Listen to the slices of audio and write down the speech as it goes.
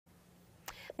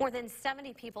More than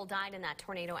 70 people died in that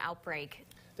tornado outbreak.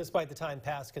 Despite the time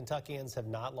passed, Kentuckians have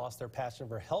not lost their passion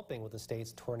for helping with the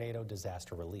state's tornado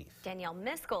disaster relief. Danielle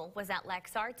Miskell was at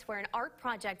LexArts, where an art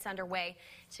project's underway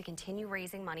to continue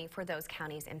raising money for those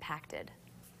counties impacted.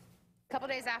 A couple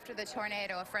days after the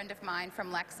tornado, a friend of mine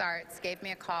from LexArts gave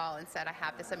me a call and said, I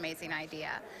have this amazing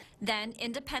idea. Then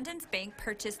Independence Bank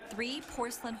purchased 3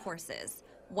 porcelain horses,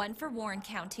 one for Warren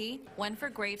County, one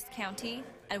for Graves County,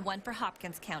 and one for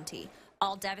Hopkins County,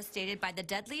 all devastated by the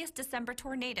deadliest December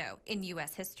tornado in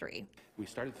U.S. history. We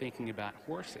started thinking about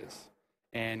horses,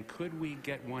 and could we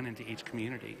get one into each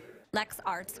community?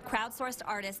 LexArts crowdsourced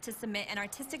artists to submit an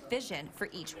artistic vision for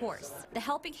each horse. The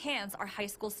helping hands are high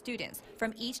school students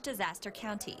from each disaster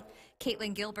county.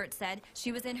 Caitlin Gilbert said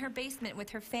she was in her basement with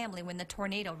her family when the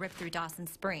tornado ripped through Dawson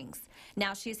Springs.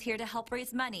 Now she's here to help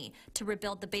raise money to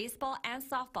rebuild the baseball and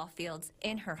softball fields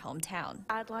in her hometown.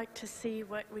 I'd like to see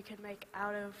what we could make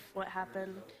out of what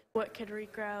happened, what could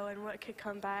regrow and what could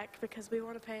come back, because we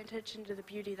want to pay attention to the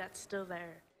beauty that's still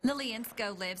there. Lillian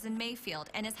Sko lives in Mayfield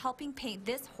and is helping paint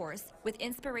this horse with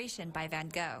inspiration by Van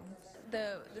Gogh.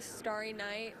 The starry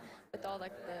night with all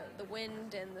like the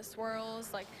wind and the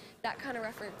swirls, like that kind of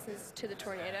references to the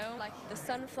tornado. Like the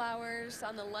sunflowers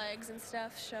on the legs and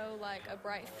stuff show like a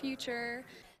bright future.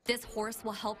 This horse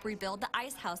will help rebuild the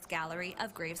Ice House Gallery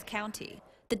of Graves County.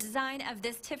 The design of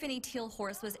this Tiffany teal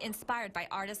horse was inspired by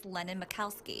artist Lennon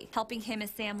Mikalski. Helping him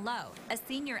is Sam Lowe, a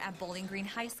senior at Bowling Green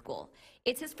High School.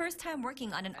 It's his first time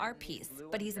working on an art piece,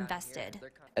 but he's invested.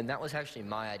 And that was actually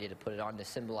my idea, to put it on to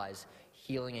symbolize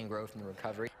healing and growth and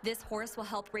recovery. This horse will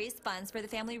help raise funds for the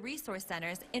Family Resource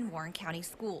Centers in Warren County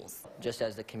schools. Just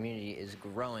as the community is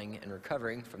growing and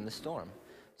recovering from the storm.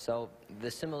 So the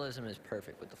symbolism is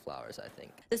perfect with the flowers, I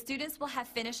think. The students will have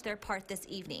finished their part this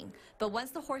evening, but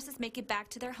once the horses make it back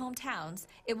to their hometowns,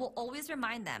 it will always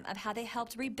remind them of how they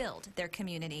helped rebuild their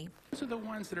community. Those are the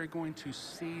ones that are going to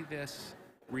see this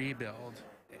rebuild,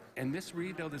 and this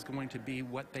rebuild is going to be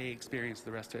what they experience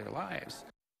the rest of their lives.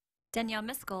 Danielle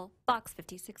Miskell, Fox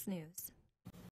 56 News.